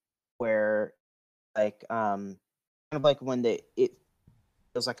where like kind of like when it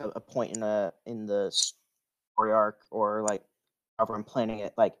feels like a point in the story arc or like however I'm planning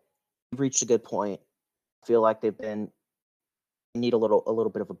it, like they've reached a good point. I feel like need a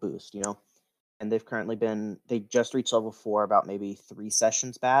little bit of a boost, and they just reached level 4 about maybe 3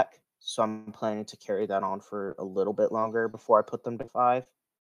 sessions back, so I'm planning to carry that on for a little bit longer before I put them to 5.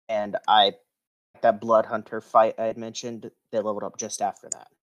 And I that blood hunter fight I had mentioned, they leveled up just after that.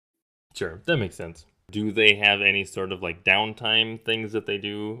 Sure, that makes sense. Do they have any sort of like downtime things that they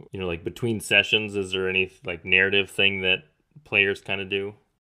do? Like between sessions, is there any like narrative thing that players kind of do?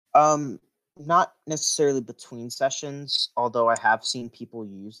 Um, Not necessarily between sessions, although I have seen people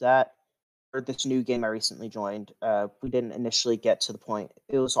use that. For this new game I recently joined, we didn't initially get to the point.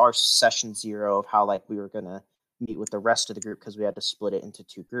 It was our session 0 of how like we were gonna meet with the rest of the group because we had to split it into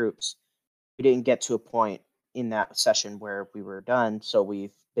 2 groups. We didn't get to a point in that session where we were done, so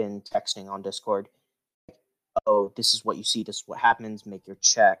we've been texting on Discord. Oh, this is what you see, this is what happens, make your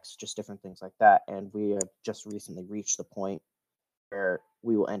checks, just different things like that. And we have just recently reached the point where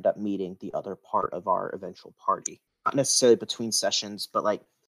we will end up meeting the other part of our eventual party. Not necessarily between sessions, but like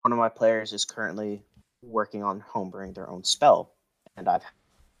one of my players is currently working on homebrewing their own spell, and I've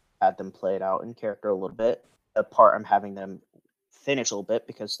had them play it out in character a little bit. The part I'm having them finish a little bit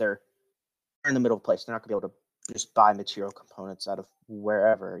because they're in the middle of the place. They're not gonna be able to just buy material components out of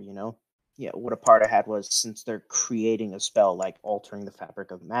wherever. Yeah, what a part I had was since they're creating a spell like altering the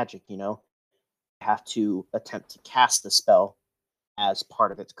fabric of magic, have to attempt to cast the spell as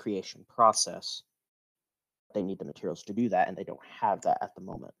part of its creation process. They need the materials to do that, and they don't have that at the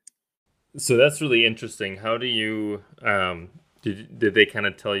moment. So that's really interesting. How do you did they kind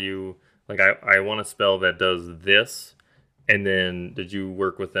of tell you like I want a spell that does this, and then did you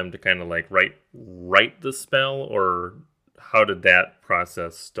work with them to kind of like write the spell, or how did that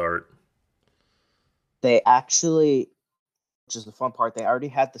process start? They actually, which is the fun part, they already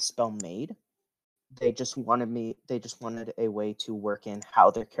had the spell made. They just wanted a way to work in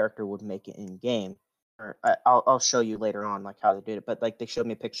how their character would make it in game. Or I'll show you later on like how they did it, but like they showed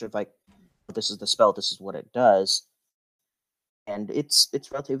me a picture of like this is the spell, this is what it does, and it's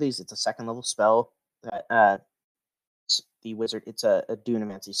relatively easy. It's a second level spell that the wizard. It's a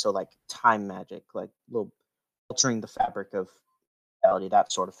dunamancy, so like time magic, like little altering the fabric of reality,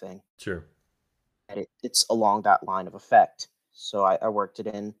 that sort of thing. Sure. And it's along that line of effect. So I worked it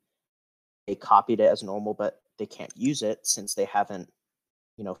in. They copied it as normal, but they can't use it since they haven't,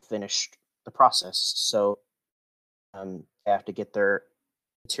 finished the process. So they have to get their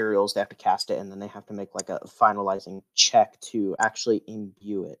materials, they have to cast it, and then they have to make like a finalizing check to actually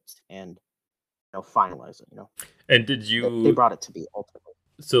imbue it and finalize it. And did They you brought it to be ultimately.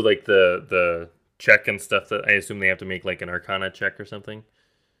 so like the check and stuff that I assume they have to make like an Arcana check or something?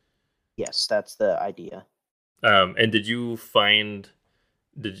 Yes, that's the idea. And did you find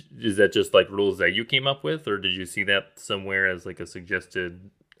is that just like rules that you came up with, or did you see that somewhere as like a suggested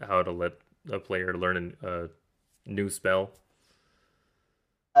how to let a player learn a new spell?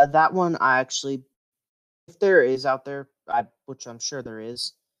 That one I actually, if there is out there, which I'm sure there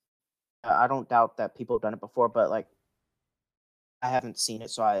is, I don't doubt that people have done it before, but like I haven't seen it,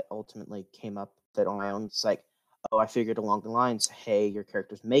 so I ultimately came up with it on my own. It's like, oh, I figured along the lines, hey, your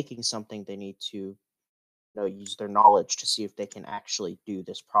character's making something, they need to, use their knowledge to see if they can actually do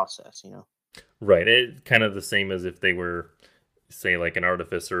this process. Right. It kind of the same as if they were, say, like an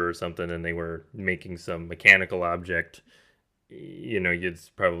artificer or something, and they were making some mechanical object. You'd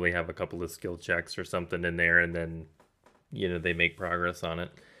probably have a couple of skill checks or something in there, and then they make progress on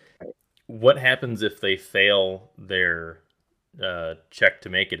it. Right. What happens if they fail their check to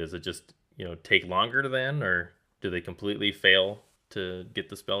make it? Does it just take longer then, or do they completely fail to get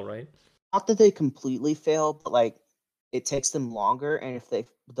the spell right? Not that they completely fail, but like it takes them longer, and if they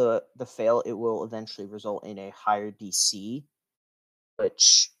the fail, it will eventually result in a higher DC,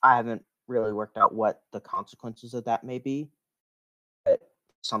 which I haven't really worked out what the consequences of that may be. But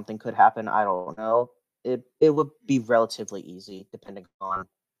something could happen. I don't know. It would be relatively easy, depending on.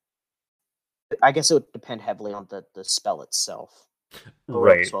 I guess it would depend heavily on the spell itself. Lower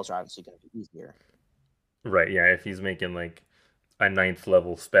level Right. spells are obviously going to be easier. Right. Yeah. If he's making like a ninth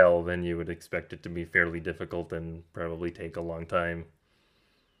level spell, then you would expect it to be fairly difficult and probably take a long time.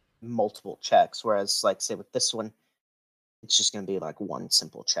 Multiple checks, whereas like say with this one, it's just going to be like one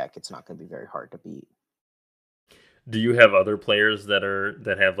simple check. It's not going to be very hard to beat. Do you have other players that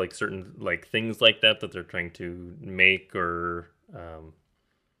have like certain like things like that they're trying to make or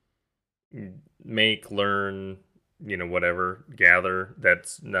make, learn, whatever, gather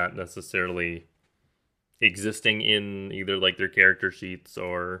that's not necessarily existing in either like their character sheets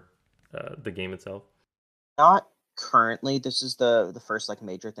or the game itself? Not currently. This is the first like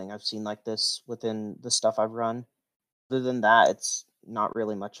major thing I've seen like this within the stuff I've run. Other than that, it's not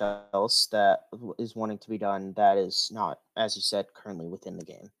really much else that is wanting to be done that is not, as you said, currently within the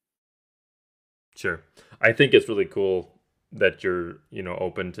game. Sure. I think it's really cool that you're,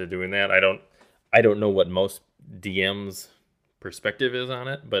 open to doing that. I don't know what most DM's perspective is on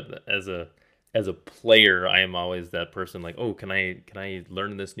it, but as a player, I am always that person like, "Oh, can I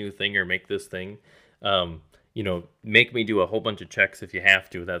learn this new thing or make this thing?" Make me do a whole bunch of checks if you have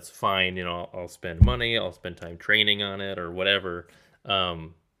to. That's fine. I'll spend money, I'll spend time training on it or whatever.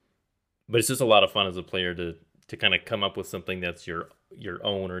 Um, but it's just a lot of fun as a player to kind of come up with something that's your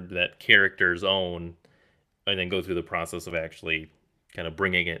own or that character's own, and then go through the process of actually kind of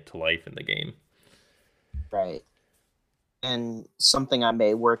bringing it to life in the game. Right. And something I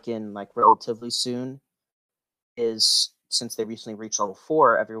may work in like relatively soon is since they recently reached level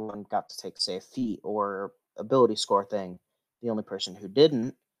 4, everyone got to take, say, a feat or ability score thing. The only person who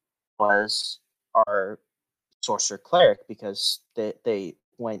didn't was our sorcerer cleric because they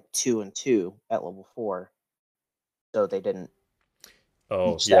went 2 and 2 at level 4, so they didn't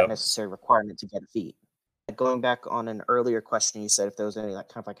Oh, reach that yep. necessary requirement to get a feat. Going back on an earlier question, you said if there was any like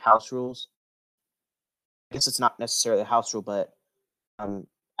kind of like house rules. I guess it's not necessarily a house rule, but um,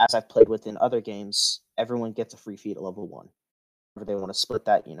 as I've played within other games, everyone gets a free feat at level 1. If they want to split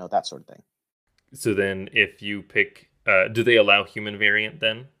that, that sort of thing. So then if you pick do they allow human variant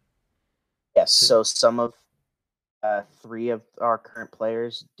then? Yes. To, So some of 3 of our current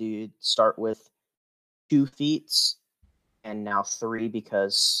players do start with 2 feats, and now 3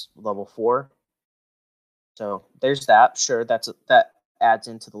 because level 4. So there's that. Sure, that adds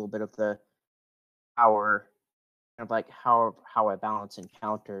into the little bit of the power, kind of like how I balance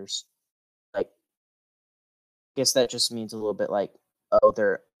encounters. Like, I guess that just means a little bit like, oh,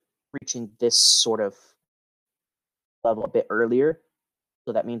 they're reaching this sort of level a bit earlier,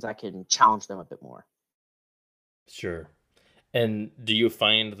 so that means I can challenge them a bit more. sure. And do you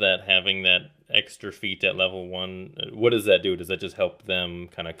find that having that extra feat at level 1, what does that do? Does that just help them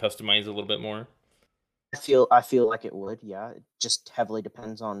kind of customize a little bit more? I feel like it would, yeah. It just heavily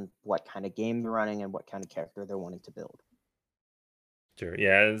depends on what kind of game they're running and what kind of character they're wanting to build. Sure.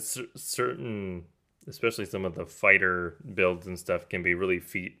 Yeah, certain, especially some of the fighter builds and stuff can be really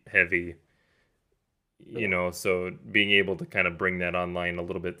feat heavy. So being able to kind of bring that online a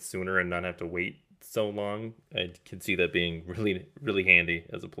little bit sooner and not have to wait so long, I can see that being really, really handy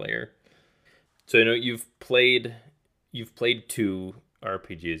as a player. So I know you've played two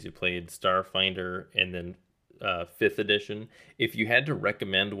RPGs. You played Starfinder and then Fifth Edition. If you had to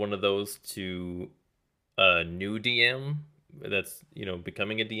recommend one of those to a new DM that's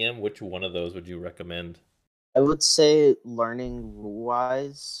becoming a DM, which one of those would you recommend? I would say learning rule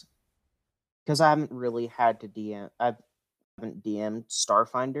wise, because I haven't really had to DM. I haven't DM'd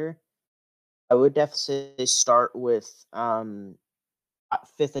Starfinder. I would definitely say start with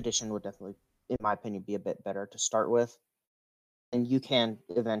fifth edition would definitely, in my opinion, be a bit better to start with, and you can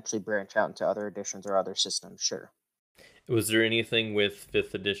eventually branch out into other editions or other systems. Sure. Was there anything with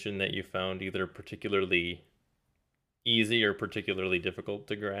Fifth Edition that you found either particularly easy or particularly difficult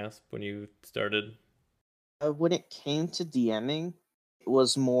to grasp when you started? When it came to DMing, it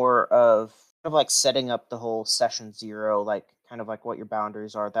was more of like setting up the whole session zero, like kind of like what your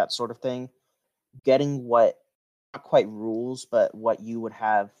boundaries are, that sort of thing. Getting what not quite rules, but what you would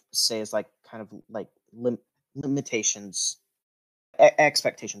have say is like kind of like limitations,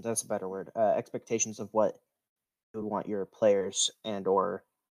 expectations. That's a better word. Expectations of what you would want your players and or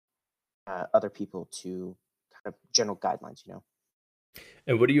other people to kind of general guidelines.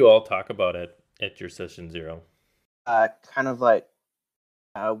 And what do you all talk about at your session zero? Kind of like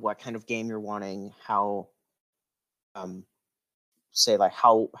what kind of game you're wanting, how um say like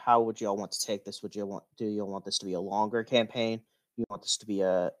how would you all want to take this? Do you want this to be a longer campaign? You want this to be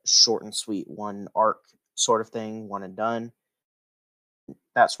a short and sweet one arc sort of thing, one and done,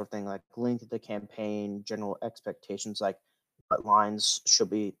 that sort of thing, like length of the campaign, general expectations, like what lines should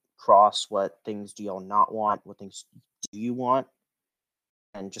be crossed, what things do y'all not want, what things do you want,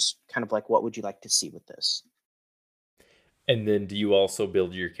 and just kind of like what would you like to see with this. And then do you also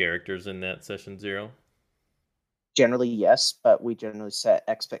build your characters in that session zero? Generally, yes, but we generally set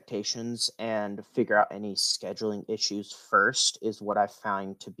expectations and figure out any scheduling issues first, is what I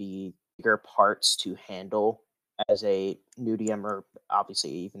find to be bigger parts to handle as a new DM or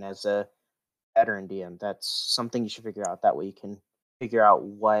obviously even as a veteran DM. That's something you should figure out. That way you can figure out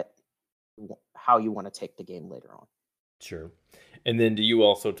how you want to take the game later on. Sure. And then do you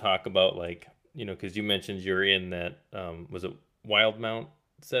also talk about like, because you mentioned you're in that was it Wildmount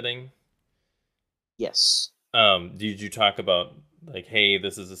setting? Yes. Did you talk about like, hey,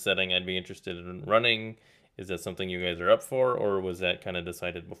 this is a setting I'd be interested in running? Is that something you guys are up for, or was that kind of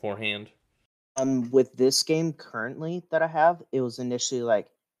decided beforehand? With this game currently that I have, it was initially like,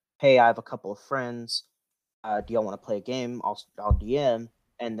 hey, I have a couple of friends. Do y'all want to play a game? I'll DM,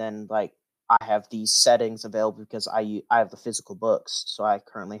 and then like I have these settings available because I have the physical books. So I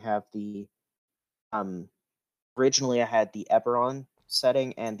currently have the um originally I had the Eberron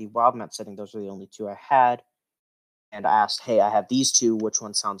setting and the Wildmat setting. Those are the only two I had, and I asked, hey, I have these two. Which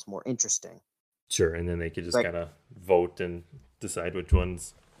one sounds more interesting? Sure, and then they could just Like kind of vote and decide which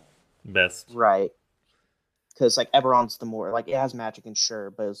one's best. right, because like Eberron's the more like it has magic and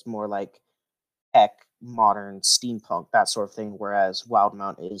sure, but it's more like tech, modern, steampunk, that sort of thing. Whereas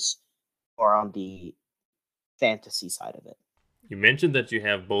Wildmount is more on the fantasy side of it. You mentioned that you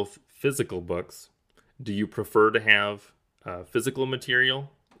have both physical books. Do you prefer to have physical material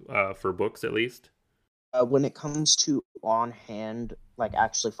for books at least? When it comes to on hand, like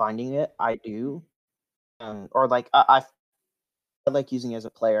actually finding it, I do. Or like I like using it as a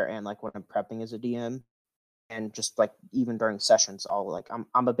player and like when I'm prepping as a DM and just like even during sessions,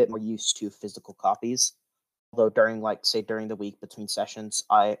 I'm a bit more used to physical copies. Although during like say during the week between sessions,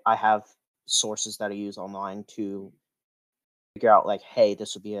 I have sources that I use online to figure out like, hey,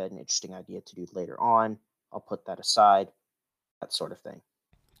 this would be an interesting idea to do later on. I'll put that aside, that sort of thing.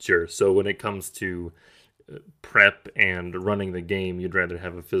 Sure. So when it comes to prep and running the game, you'd rather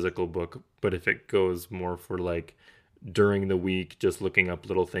have a physical book. But if it goes more for like during the week, just looking up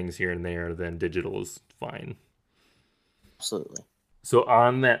little things here and there, then digital is fine. Absolutely. So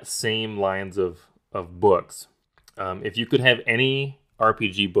on that same lines of books, if you could have any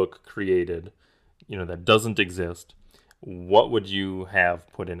RPG book created, that doesn't exist, what would you have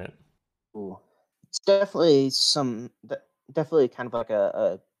put in it? Ooh. It's definitely definitely kind of like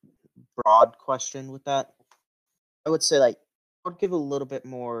a broad question with that. I would say like I would give a little bit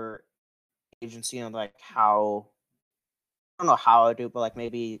more agency on like how I don't know how I do, but like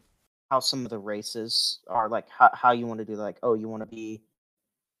maybe how some of the races are like how you want to do like oh you want to be.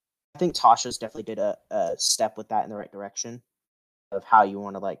 I think Tasha's definitely did a step with that in the right direction of how you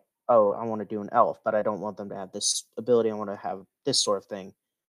want to like oh I want to do an elf, but I don't want them to have this ability. I want to have this sort of thing,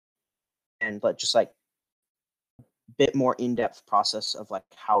 and but just like bit more in-depth process of like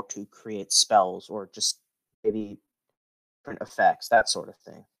how to create spells or just maybe different effects, that sort of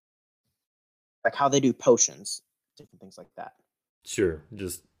thing. Like how they do potions, different things like that. Sure,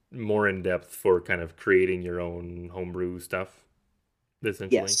 just more in depth for kind of creating your own homebrew stuff,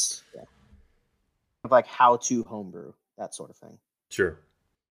 essentially. Yes. Yeah. Like how to homebrew, that sort of thing. Sure.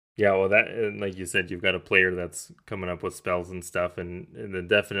 Yeah, well, that, and like you said, you've got a player that's coming up with spells and stuff, and it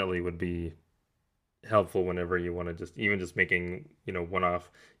definitely would be helpful whenever you want to just even just making,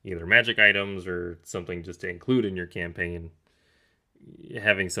 one-off either magic items or something just to include in your campaign.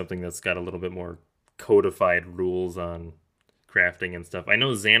 Having something that's got a little bit more codified rules on crafting and stuff. I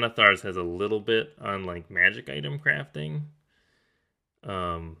know Xanathar's has a little bit on like magic item crafting.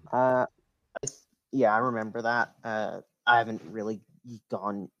 Yeah, I remember that. I haven't really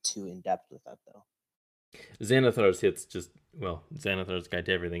gone too in depth with that though. Xanathar's hits Xanathar's got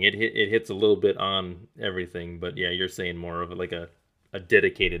everything. It hits a little bit on everything, but yeah, you're saying more of like a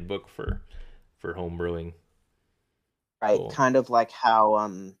dedicated book for home brewing. Right, Cool. kind of like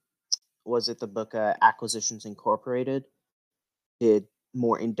how was it the book Acquisitions Incorporated did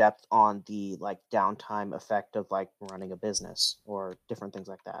more in depth on the like downtime effect of like running a business or different things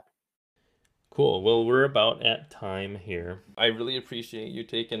like that. Cool. Well, we're about at time here. I really appreciate you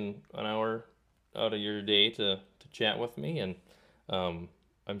taking an hour out of your day to chat with me, and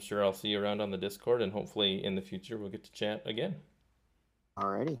I'm sure I'll see you around on the Discord, and hopefully in the future we'll get to chat again.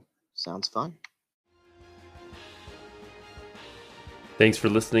 Alrighty, sounds fun. Thanks for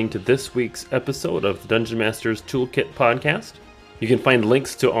listening to this week's episode of the Dungeon Masters Toolkit podcast. You can find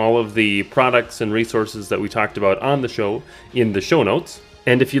links to all of the products and resources that we talked about on the show in the show notes.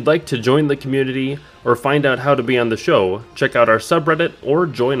 And if you'd like to join the community or find out how to be on the show, check out our subreddit or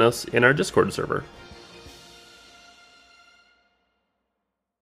join us in our Discord server.